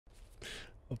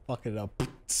I'm fucking up.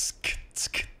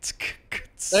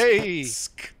 Hey!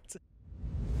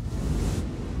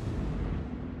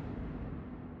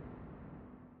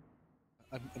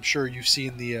 I'm sure you've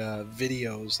seen the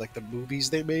videos, like the movies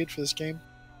they made for this game.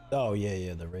 Oh yeah,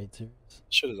 yeah, the Raid series.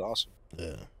 Shit is awesome.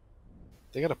 Yeah.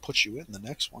 They gotta put you in the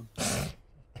next one.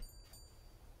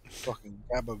 Fucking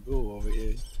gabagoo over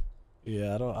here.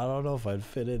 Yeah, I don't know if I'd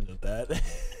fit in with that.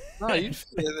 No, you'd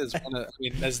fit in as one of, I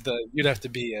mean, as the, you'd have to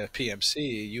be a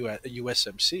PMC, a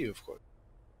USMC, of course.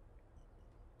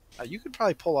 You could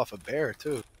probably pull off a bear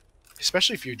too,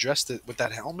 especially if you dressed it with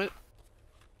that helmet.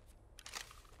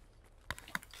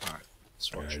 All right,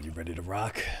 Alright, you ready to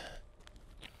rock?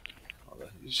 Oh,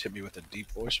 you just hit me with a deep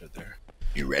voice right there.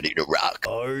 You ready to rock?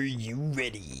 Are you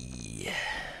ready?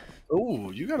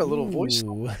 Oh, you got a little voice.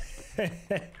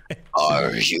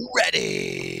 Are you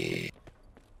ready?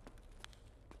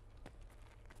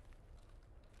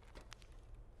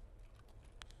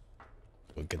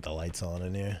 We'll get the lights on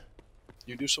in here.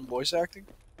 You do some voice acting?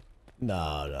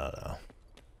 No.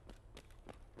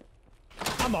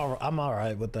 I'm all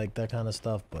right with like that kind of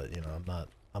stuff, but you know,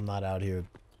 I'm not out here,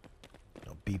 you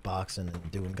know, beatboxing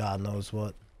and doing God knows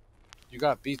what. You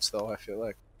got beats though, I feel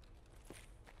like.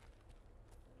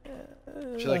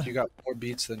 I feel like you got more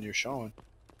beats than you're showing.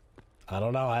 I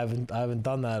don't know. I haven't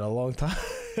done that in a long time.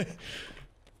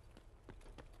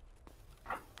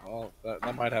 Well,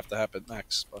 that might have to happen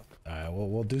next. But... All right,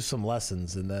 we'll do some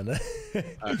lessons and then.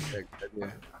 Okay,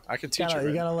 yeah. I can teach you.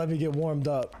 You gotta let me get warmed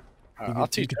up. I'll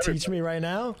teach. You can teach me right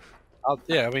now.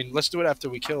 Yeah, I mean, let's do it after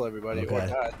we kill everybody or Okay.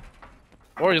 die.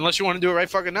 Or unless you want to do it right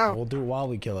fucking now. We'll do it while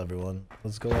we kill everyone.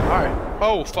 Let's go. All right.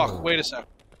 Oh fuck! Oh. Wait a sec.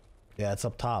 Yeah, it's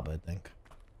up top, I think.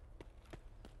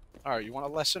 All right, you want a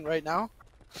lesson right now?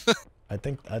 I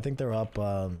think they're up,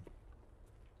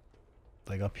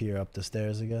 like up here, up the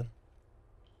stairs again.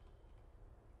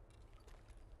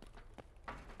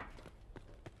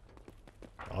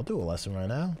 I'll do a lesson right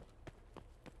now.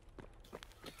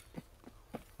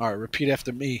 All right, repeat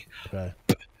after me. Okay.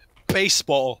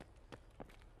 Baseball.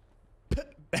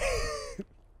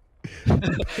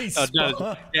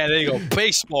 Baseball. Yeah, there you go.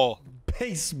 Baseball.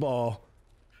 Baseball.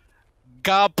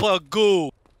 Gabagoo.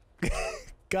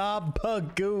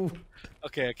 Gabagoo.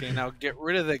 Okay. Now get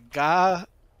rid of the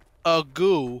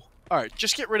ga-a-goo. All right,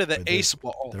 just get rid of the Wait, ace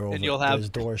ball, Over, and you'll have. there's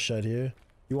door shut here.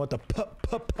 You want the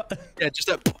Yeah, just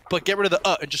that. But get rid of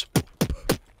the and just.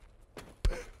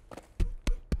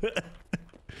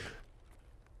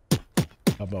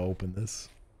 I'm gonna open this.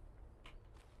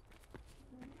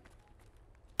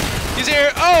 He's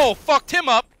here. Oh, fucked him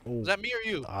up. Ooh. Was that me or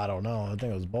you? I don't know. I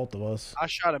think it was both of us. I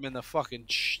shot him in the fucking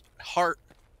heart.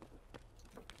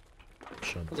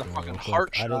 Shut That was a the door fucking real quick. heart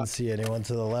I shot. didn't see anyone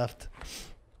to the left.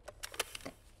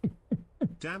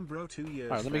 Damn, bro, 2 years.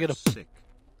 All right, let me get a. Sick.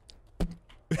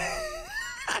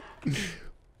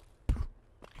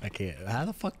 I can't. How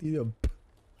the fuck do you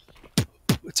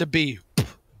It's a B.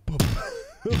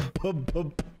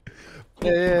 do?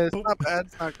 Yeah, it's not bad.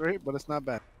 It's not great, but it's not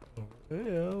bad.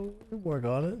 Yeah, we work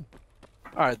on it.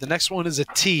 All right, the next one is a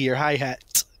T or hi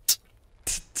hat.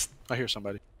 I hear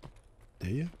somebody. Do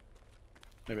you?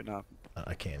 Maybe not.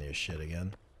 I can't hear shit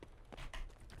again.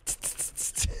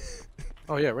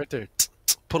 Oh yeah, right there.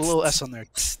 Put a little S on there.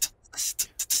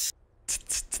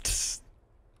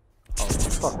 Oh,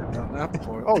 fuck, I've done that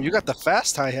before. Oh, you got the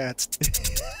fast hi hats.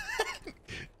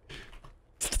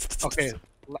 Okay.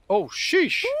 Oh,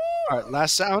 sheesh. All right,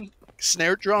 last sound.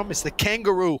 Snare drum is the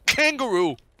kangaroo.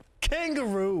 Kangaroo.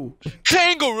 Kangaroo.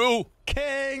 Kangaroo.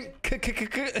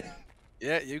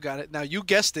 Yeah, you got it. Now you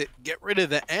guessed it. Get rid of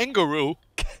the angaroo,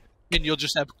 and you'll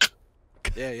just have.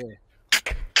 Yeah.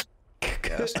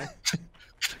 That's nice.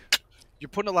 You're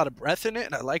putting a lot of breath in it,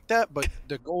 and I like that. But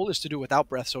the goal is to do it without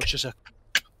breath, so it's just a.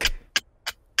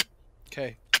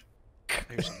 Okay.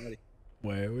 Here's somebody.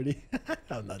 Where would he?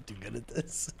 I'm not too good at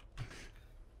this.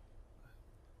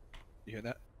 You hear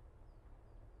that?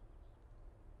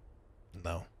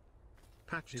 No.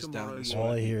 Patch He's tomorrow. down this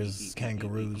All I hear is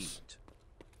kangaroos.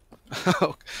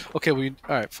 Okay, all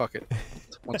right, fuck it.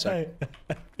 1 second.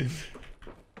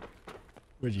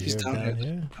 Where'd you He's hear him down down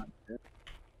here. here?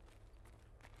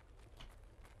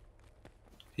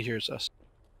 He hears us.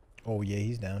 Oh yeah,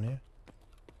 he's down here.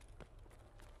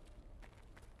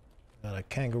 Got a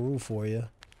kangaroo for you.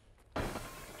 All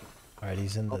right,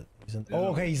 he's in the. Oh,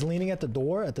 okay, he's leaning at the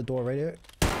door. At the door right here.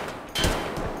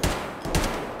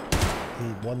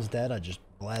 One's dead. I just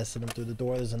blasted him through the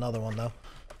door. There's another one though.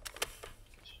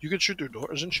 You can shoot through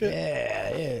doors and shit. Yeah.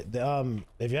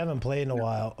 If you haven't played in a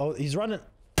while. Oh, he's running.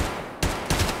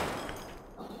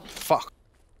 Fuck.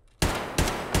 He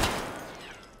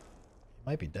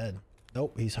might be dead.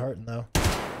 Nope, he's hurting though.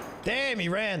 Damn, he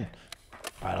ran.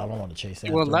 All right, I don't want to chase that.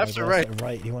 He went left or right?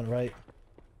 Right. He went right.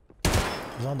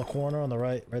 He's on the corner on the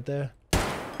right there.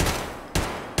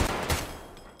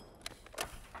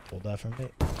 Hold that from me.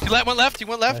 He went left. He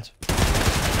went left. Okay.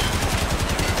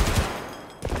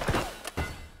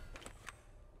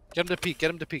 Get him to peek. Get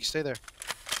him to peek. Stay there.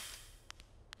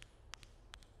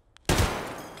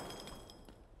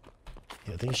 Yeah,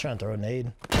 I think he's trying to throw a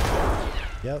nade.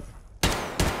 Yep.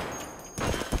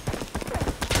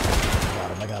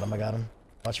 I got him.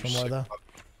 Watch for more though.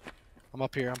 I'm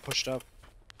up here. I'm pushed up.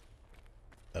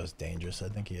 That was dangerous. I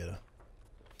think he had a...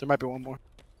 There might be one more.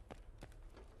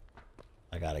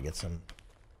 I gotta get some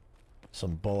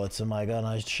bullets in my gun.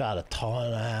 I shot a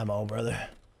ton of ammo, brother.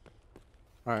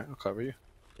 All right, I'll cover you.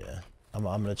 Yeah, I'm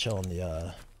gonna chill in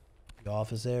the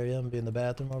office area and be in the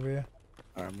bathroom over here.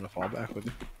 All right, I'm gonna fall back with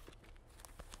you.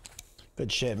 Good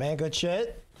shit, man. Good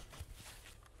shit.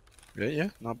 Yeah,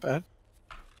 not bad.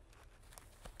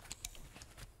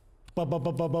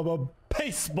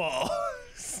 Baseball.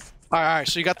 All right.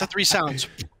 So you got the 3 sounds.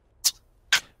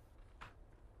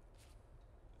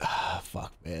 Ah,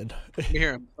 fuck, man. Let me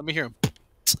hear him.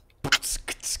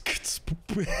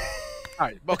 All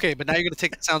right. Okay, but now you're gonna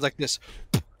take the sounds like this.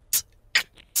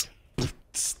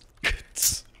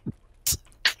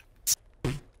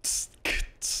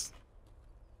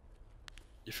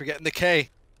 You're forgetting the K.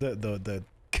 The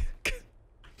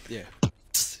Yeah.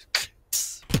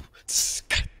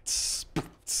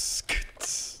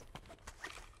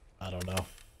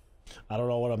 I don't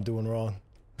know what I'm doing wrong.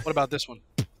 What about this one?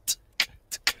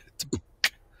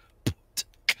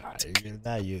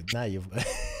 Now you Now you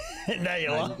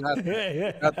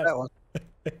got that one.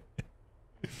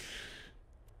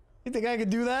 You think I can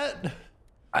do that?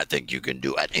 I think you can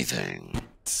do anything.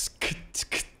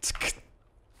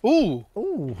 Ooh.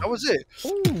 Ooh. That was it.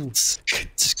 Ooh.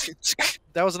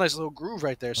 That was a nice little groove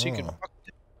right there. So you can.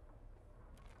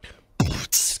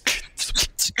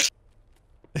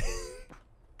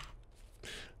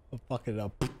 I'm fucking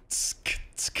up.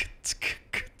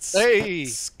 Hey.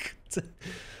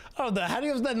 Oh, how do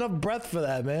you have enough breath for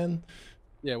that, man?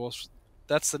 Yeah, well,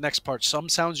 that's the next part. Some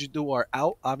sounds you do are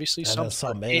out, obviously. And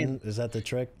Some in. Is that the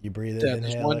trick? You breathe in, yeah,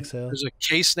 inhale, exhale? There's a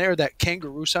K snare, that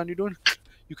kangaroo sound you're doing.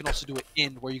 You can also do it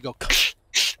in, where you go.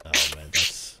 Oh, man,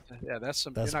 that's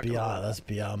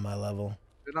beyond my level.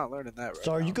 You're not learning that right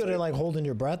So are now, you good at like holding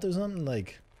your breath or something?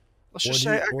 Like, let's just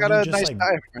say I got a nice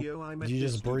diaphragm. do you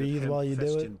just breathe while you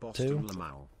do it too?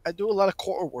 I do a lot of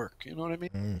core work. You know what I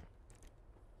mean?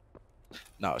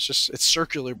 No, it's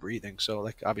circular breathing. So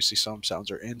like obviously some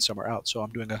sounds are in, some are out. So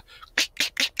I'm doing I'm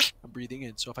breathing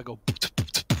in. So if I go,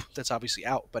 that's obviously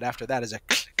out. But after that is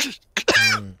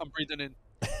I'm breathing in.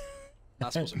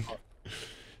 Not supposed to call.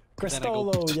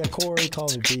 Cristolo, yeah, Corey, call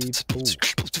me Beep.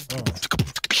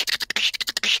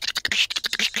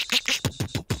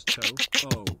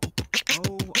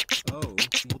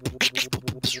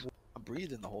 I'm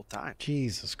breathing the whole time.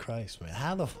 Jesus Christ, man.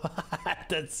 How the fuck?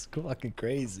 That's fucking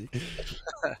crazy.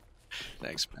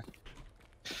 Thanks, man.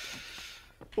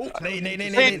 Oh,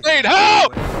 Nate,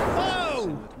 help!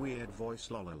 Oh! Weird voice,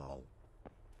 lololol.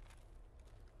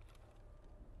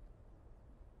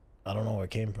 I don't know where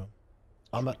it came from.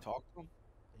 I'm talk to him?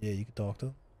 Yeah, you can talk to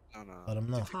him. No. Let him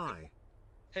know. Hi.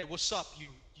 Hey, what's up, you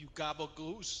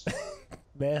gabagoos?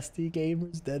 Nasty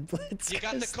gamers, dead blitz. You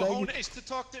got the cojones to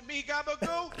talk to me,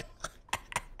 gabagoo?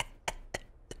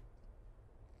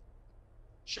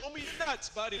 Show me your nuts,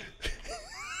 buddy.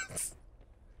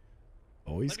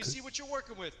 Oh, Let me see what you're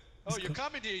working with. Oh, you're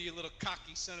coming here, you little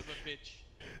cocky son of a bitch.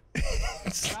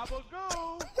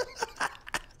 Gabagoo!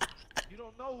 You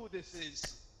don't know who this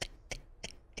is.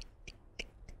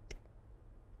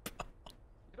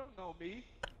 You don't know me.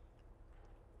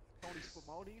 Tony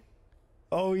Spumoni.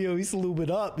 Oh, yo, he's lubing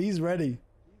up. He's ready.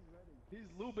 He's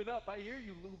lubing up. I hear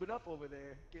you lubing up over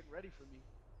there, getting ready for me.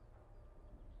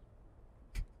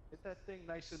 Get that thing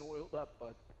nice and oiled up,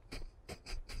 bud.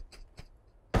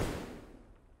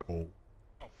 Oh.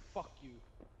 Oh, fuck you.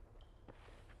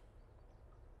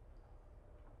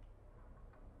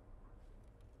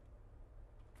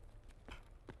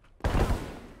 Did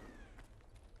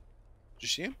you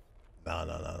see him?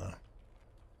 No.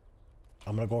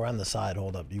 I'm gonna go around the side.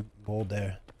 Hold up. You hold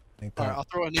there. Alright, I'll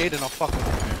throw a nade and I'll fuck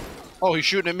him. Oh, he's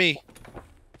shooting at me.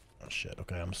 Oh, shit.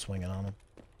 Okay, I'm swinging on him.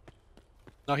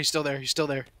 No, he's still there. He's still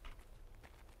there.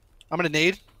 I'm gonna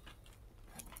nade.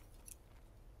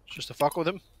 Just to fuck with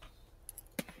him.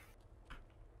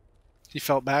 He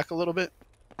fell back a little bit.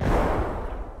 Come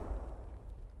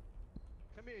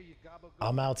here, you gabagoo.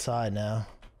 I'm outside now.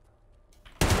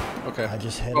 Okay. I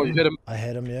just hit him. Oh, you hit him. I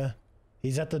hit him, yeah.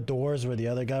 He's at the doors where the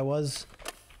other guy was.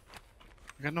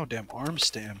 I got no damn arm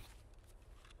stam.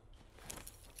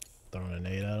 Throwing a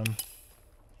nade at him.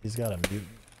 He's got a mutant.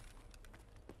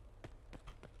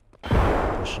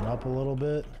 Pushing up a little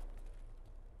bit.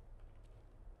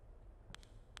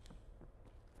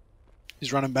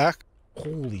 He's running back.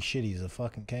 Holy shit, he's a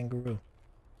fucking kangaroo.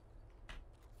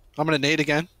 I'm gonna nade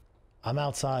again. I'm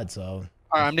outside, so...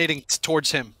 Alright, I'm nading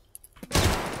towards him.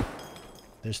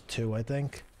 There's two, I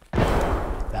think.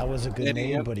 That was a good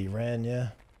nade, but he ran, yeah.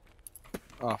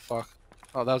 Oh, fuck.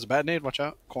 Oh, that was a bad nade. Watch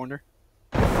out. Corner.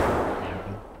 I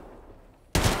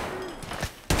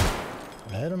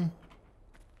hit him.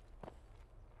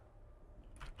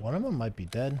 One of them might be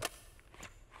dead.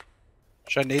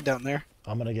 Should I nade down there?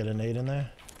 I'm gonna get a nade in there.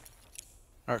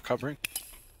 Alright, covering.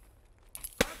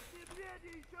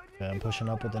 Okay, I'm pushing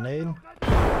up with the nade.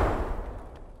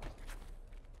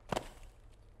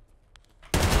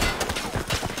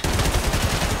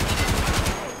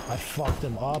 I fucked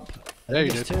him up. There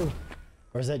you did. Two.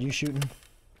 Or is that you shooting?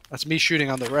 That's me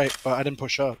shooting on the right, but I didn't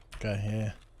push up. Okay,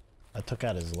 yeah. I took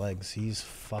out his legs. He's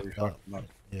fucked up.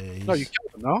 Yeah, he's... No, you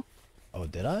killed him, no? Oh,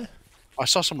 did I? I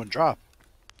saw someone drop.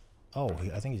 Oh,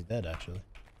 I think he's dead, actually.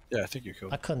 Yeah, I think you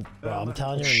killed I him. couldn't... Bro, I'm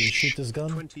telling you, when you shoot this gun...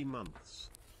 20 months.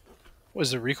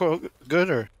 Was the recoil good,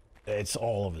 or? It's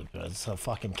all of it, bro. It's a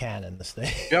fucking cannon, this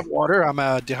thing. You have water?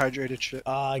 I'm dehydrated shit.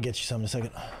 I'll get you some in a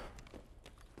second.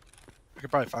 I could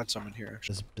probably find some in here,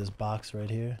 actually. This box right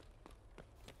here.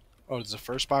 Oh, does the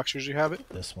first box usually have it?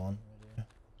 This one right here.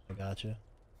 I got you.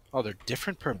 Oh, they're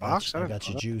different per box? I got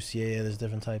you juice. Yeah, there's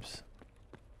different types.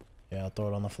 Yeah, I'll throw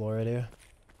it on the floor right here.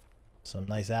 Some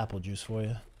nice apple juice for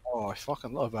you. Oh, I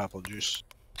fucking love apple juice.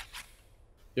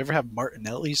 You ever have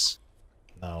Martinelli's?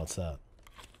 No, what's that?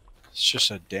 It's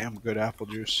just a damn good apple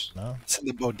juice. No? It's in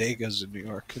the bodegas in New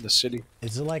York, in the city.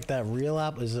 Is it like that real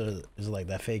apple? Is it like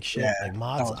that fake shit? Yeah, Like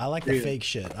mods? no, I like the fake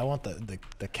shit. I want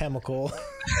the chemical.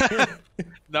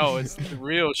 No, it's the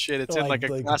real shit. It's in like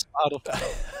a glass bottle.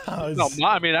 No,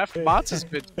 I mean, Mott's is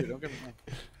good too. Don't get me wrong.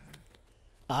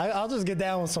 I'll just get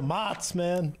down with some Mott's,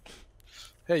 man.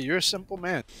 Hey, you're a simple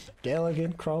man. Gallagher,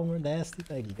 Cromer, Nasty.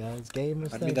 Thank you, guys.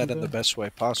 Gamers. I mean that in the best way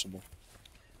possible.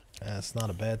 That's not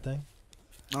a bad thing.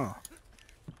 No.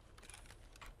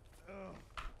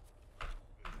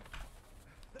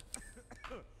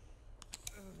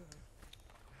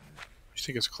 You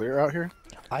think it's clear out here?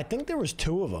 I think there was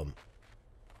two of them.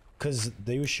 Because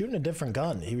they were shooting a different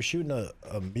gun. He was shooting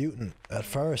a mutant at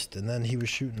first, and then he was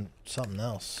shooting something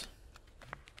else.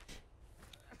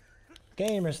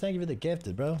 Gamers, thank you for the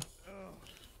gifted, bro.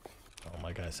 Oh,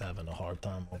 my guy's having a hard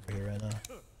time over here right now.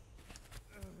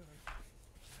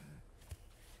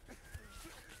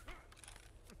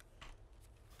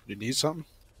 You need something?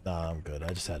 Nah, I'm good. I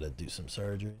just had to do some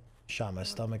surgery. Shot my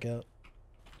stomach out.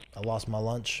 I lost my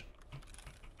lunch.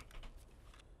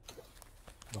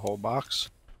 The whole box?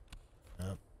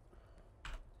 Yep.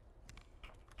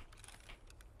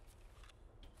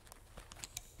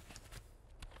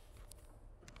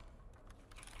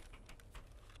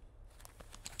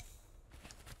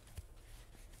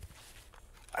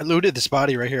 I looted this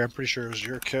body right here. I'm pretty sure it was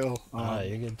your kill.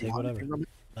 You can take whatever.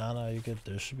 No, you could.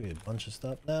 There should be a bunch of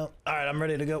stuff now. All right, I'm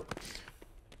ready to go.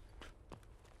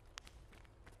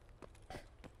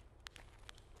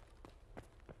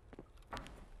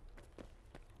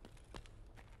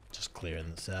 Just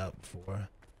clearing this out before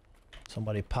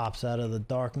somebody pops out of the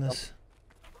darkness.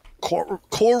 Core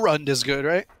run is good,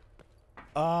 right?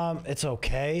 It's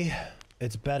okay.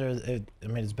 It's better. I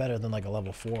mean, it's better than like a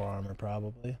level 4 armor,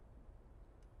 probably.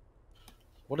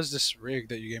 What is this rig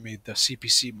that you gave me? The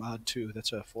CPC mod 2.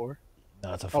 That's a 4?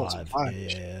 No, it's a 5. Oh, it's a 5.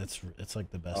 Yeah, it's like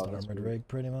the best armored rig,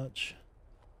 pretty much.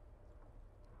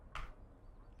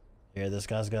 Yeah, this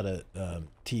guy's got a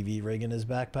TV rig in his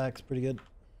backpack. It's pretty good.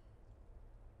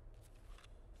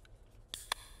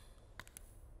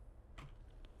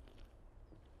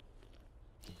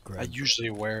 I usually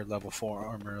wear level 4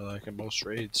 armor like in most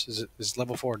raids. Is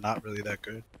level 4 not really that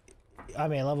good? I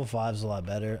mean, level 5 is a lot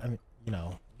better. I mean, you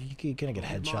know, you're gonna get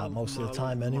headshot most of the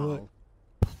time anyway.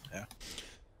 Yeah.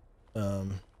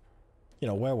 You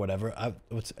know, wear whatever.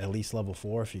 It's at least level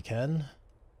 4 if you can,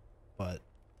 but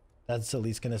that's at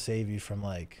least gonna save you from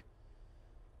like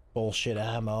bullshit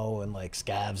ammo and like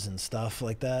scavs and stuff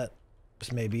like that.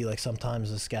 Just maybe like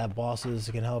sometimes the scav bosses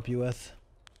can help you with.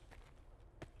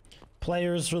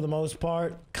 Players, for the most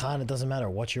part, kind of doesn't matter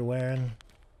what you're wearing.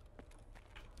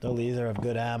 They'll either have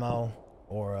good ammo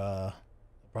or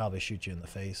probably shoot you in the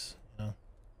face, you know?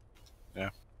 Yeah.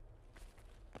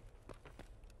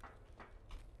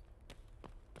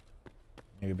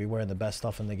 You could be wearing the best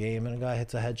stuff in the game and a guy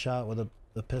hits a headshot with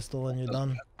a pistol and you're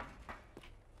done.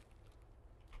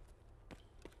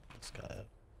 This guy.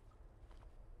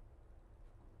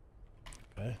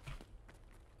 Okay.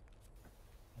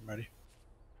 I'm ready.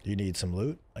 Do you need some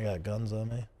loot? I got guns on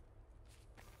me.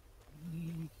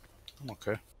 I'm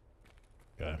okay.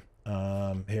 Okay.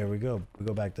 Here we go. We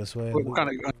go back this way. What kind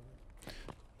of gun?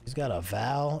 He's got a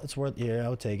Val. It's worth. Yeah, I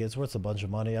would take it. It's worth a bunch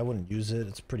of money. I wouldn't use it.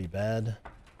 It's pretty bad,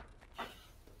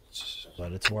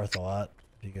 but it's worth a lot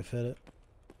if you can fit it.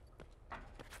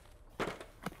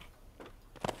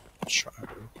 Let's try it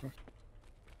real quick.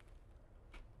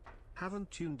 Haven't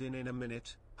tuned in a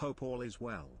minute. Hope all is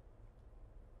well.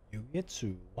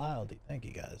 Yujitsu Wildy. Thank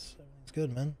you guys. Everything's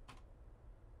good, man.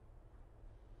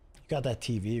 You got that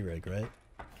TV rig, right?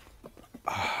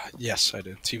 Yes, I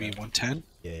did. TV 110.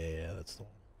 Yeah, that's the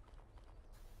one.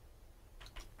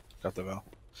 Got the Val.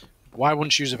 Why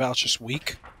wouldn't you use a Val? It's just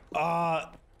weak.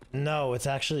 No, it's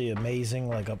actually amazing,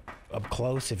 like up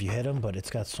close if you hit him, but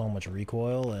it's got so much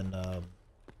recoil and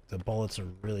the bullets are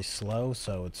really slow,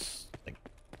 so it's like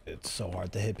it's so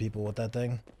hard to hit people with that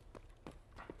thing.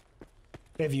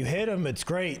 If you hit him, it's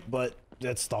great, but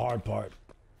that's the hard part.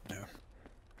 Yeah.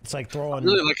 It's like throwing. I'm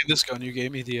really liking this gun. You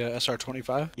gave me the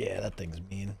SR25. Yeah, that thing's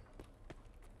mean.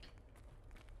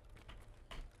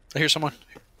 I hear someone.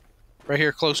 Right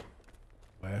here, close.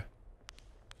 Where?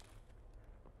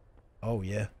 Oh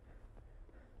yeah.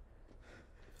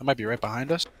 That might be right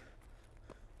behind us.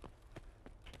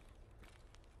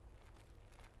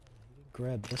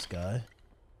 Grab this guy.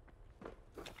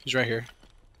 He's right here.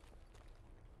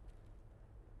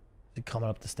 Is he coming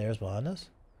up the stairs behind us?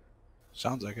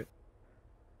 Sounds like it.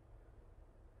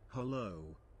 Hello.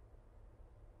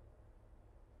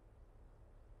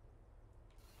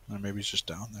 Or maybe he's just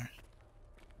down there.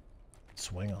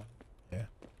 Swing on. Yeah.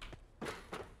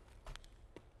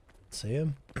 See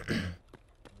him?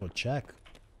 We'll check.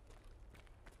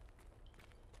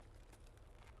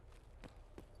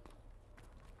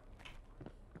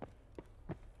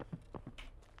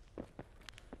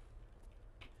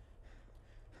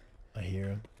 I hear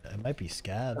him. It might be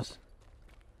scabs.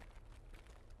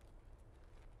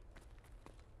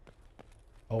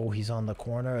 Oh, he's on the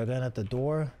corner again at the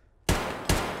door.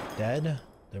 Dead.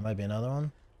 There might be another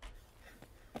one.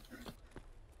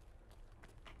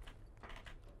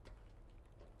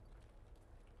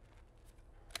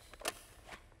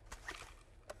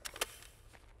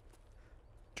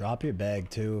 Drop your bag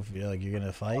too if you're like you're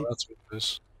gonna fight. Oh, that's what it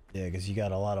is. Yeah, because you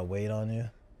got a lot of weight on you.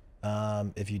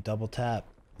 If you double tap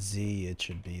Z, it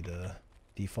should be the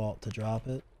default to drop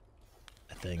it.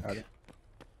 I think. Got it.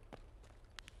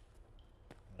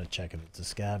 I'm gonna check if it's a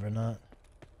scav or not.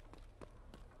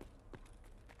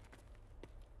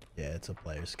 Yeah, it's a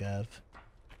player scav.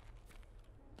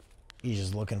 He's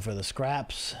just looking for the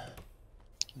scraps.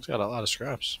 He's got a lot of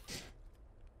scraps.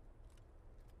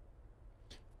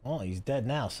 Oh, he's dead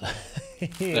now, so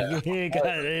Yeah. he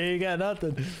ain't got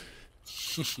nothing.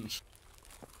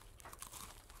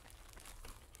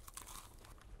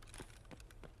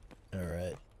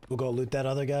 Alright. We'll go loot that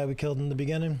other guy we killed in the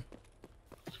beginning.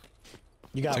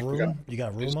 You got room? You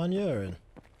got room on you or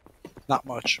Not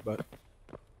much, but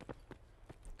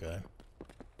okay.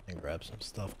 And grab some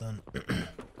stuff then.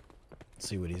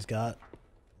 See what he's got.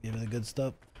 Give it the good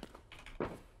stuff.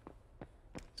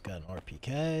 He's got an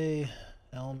RPK,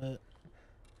 helmet.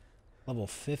 Level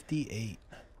 58.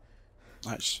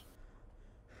 nice.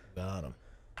 Got him.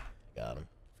 Got him.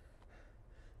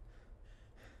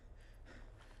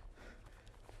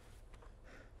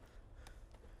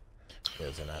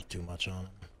 Doesn't have too much on him.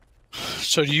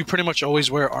 So do you pretty much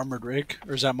always wear armored rig,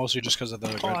 or is that mostly just because of the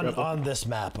Red Rebel? On this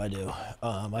map, I do.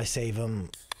 I save them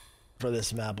for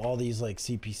this map. All these like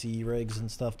CPC rigs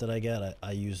and stuff that I get,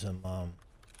 I use them. I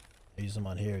use them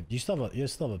on here. You still have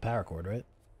a paracord, right?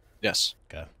 Yes.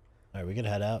 Okay. All right, we can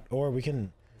head out, or we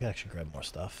can actually grab more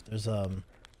stuff. There's the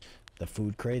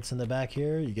food crates in the back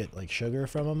here. You get like sugar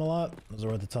from them a lot. Those are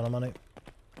worth a ton of money.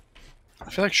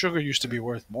 I feel like sugar used to be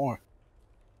worth more.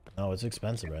 No, it's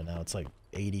expensive right now. It's like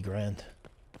 80 grand.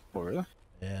 Oh, really?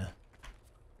 Yeah.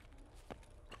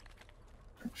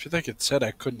 I feel like it said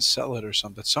I couldn't sell it or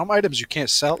something. Some items you can't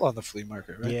sell on the flea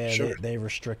market, right? Yeah, Sugar. they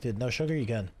restricted. No, sugar you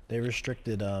can. They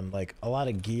restricted like a lot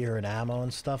of gear and ammo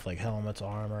and stuff, like helmets,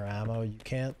 armor, ammo. You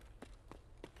can't.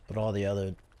 But all the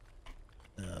other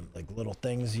like little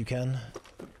things you can.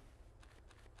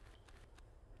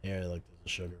 Here, look, there's a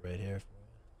sugar right here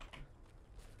for you.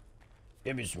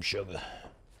 Give me some sugar.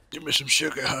 Give me some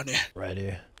sugar, honey. Right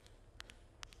here.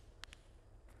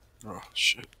 Oh,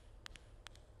 shit.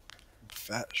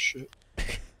 Fat shit.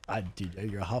 Dude,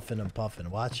 you're huffing and puffing.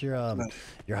 Watch your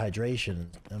hydration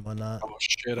and whatnot. Oh,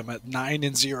 shit. I'm at 9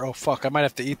 and 0. Fuck, I might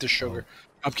have to eat the sugar. Oh.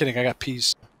 I'm kidding. I got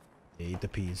peas. Yeah, eat the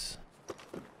peas.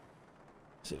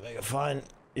 See if I can find.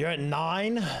 You're at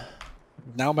 9.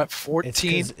 Now I'm at 14.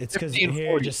 It's because 15, here,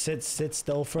 40. just sit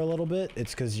still for a little bit.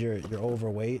 It's because you're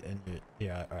overweight and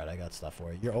yeah. All right, I got stuff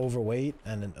for you. You're overweight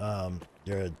and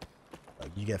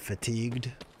you get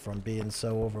fatigued from being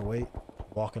so overweight,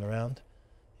 walking around.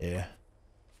 Yeah.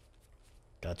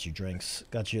 Got you drinks.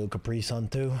 Got you a Capri Sun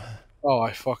too. Oh,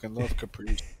 I fucking love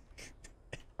Capri.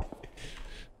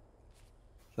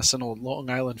 That's an old Long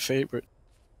Island favorite.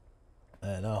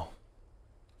 I know.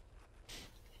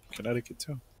 Connecticut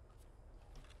too.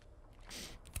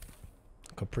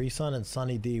 Capri Sun and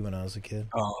Sunny D when I was a kid.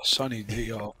 Oh, Sunny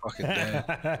D all fucking day.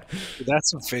 That's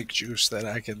some fake juice that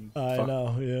I can. I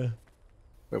know, yeah.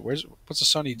 Wait, what's a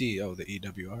Sunny D? Oh, the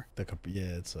EWR.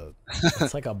 Yeah,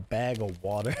 it's like a bag of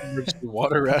water. Emergency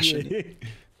water ration.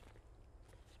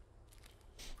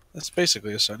 That's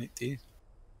basically a Sunny D.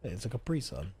 Yeah, it's a Capri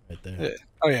Sun right there. Yeah.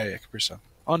 Oh yeah, Capri Sun.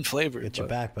 Unflavored. Get your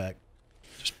backpack.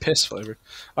 Just piss flavored.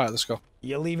 All right, let's go.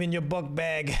 You're leaving your book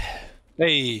bag.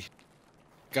 Hey,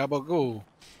 gabagoo.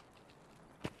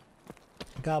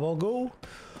 Gabagoo,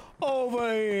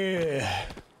 over here.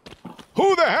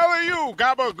 Who the hell are you,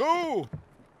 Gabagoo?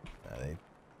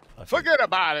 Forget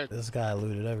about it. This guy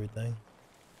looted everything.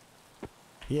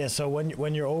 Yeah, so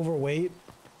when you're overweight,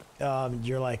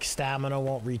 your like stamina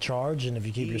won't recharge, and if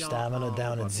you keep your stamina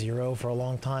down at 0 for a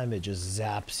long time, it just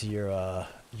zaps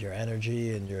your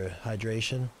energy and your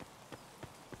hydration.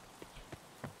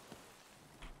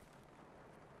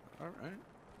 All right.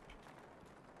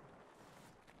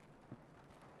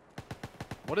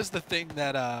 What is the thing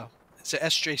that it's a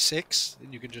SJ6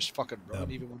 and you can just fucking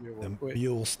run even when you're overweight?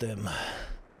 Mule stim.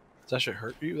 Does that shit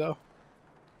hurt you though?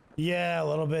 Yeah, a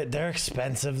little bit. They're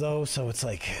expensive though, so it's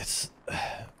like It's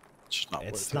just not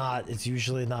worth it. It's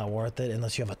usually not worth it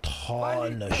unless you have a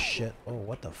ton of shit. Oh,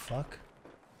 what the fuck?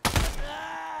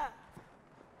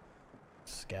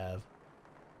 Scav.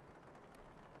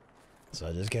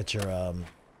 So just get your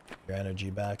energy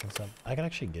back and stuff. I can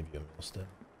actually give you a mule stim.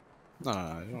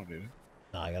 No, you don't need it.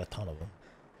 No, I got a ton of them.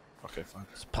 Okay, fine.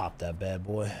 Just pop that bad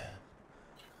boy.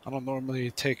 I don't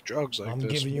normally take drugs like I'm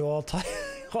this. giving you all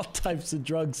types of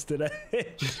drugs today.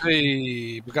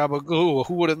 Hey, gabagoo,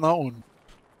 who would have known?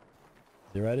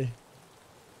 You ready?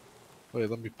 Wait,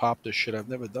 let me pop this shit. I've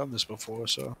never done this before,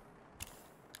 so.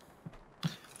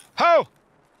 Ho!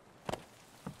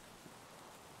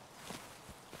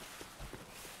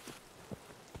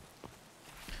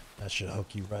 That should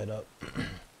hook you right up.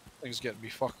 Thing's getting me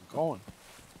fucking going.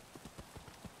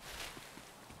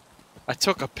 I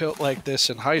took a pill like this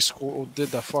in high school, did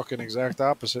the fucking exact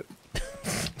opposite.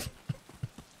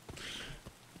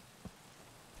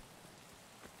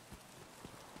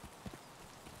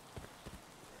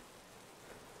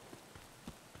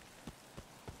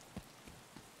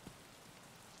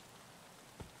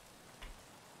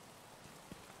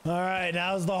 All right,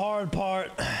 now's the hard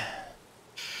part.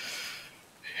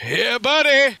 Yeah,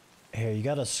 buddy! Here, you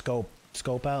gotta scope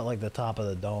out like the top of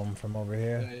the dome from over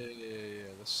here. Yeah.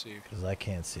 Let's see. Because I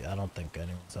can't see. I don't think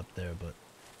anyone's up there, but.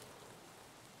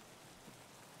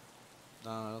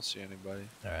 No, I don't see anybody.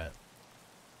 All right.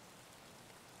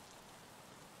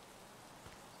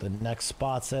 The next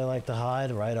spots they like to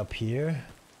hide right up here,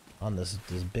 on this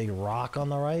big rock on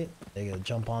the right. They gotta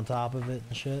jump on top of it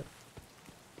and shit.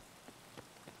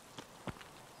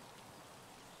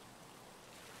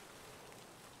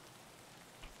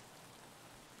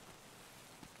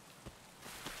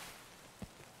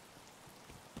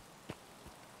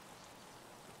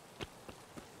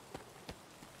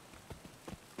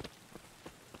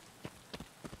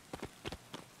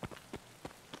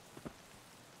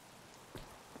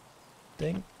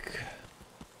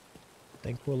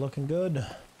 Think we're looking good.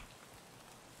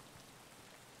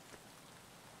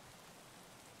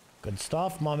 Good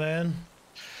stuff, my man.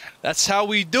 That's how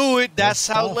we do it. That's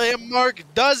how Landmark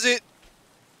does it.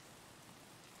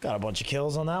 Got a bunch of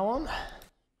kills on that one.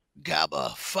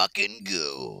 Gabba fucking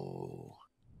go.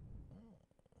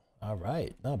 All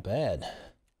right, not bad.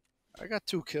 I got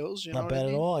 2 kills. You know not bad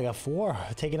at all. I got 4.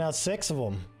 Taking out 6 of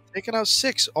them. Taking out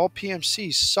 6. All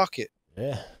PMCs. Suck it.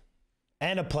 Yeah.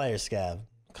 And a player scav.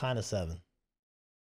 Kind of 7.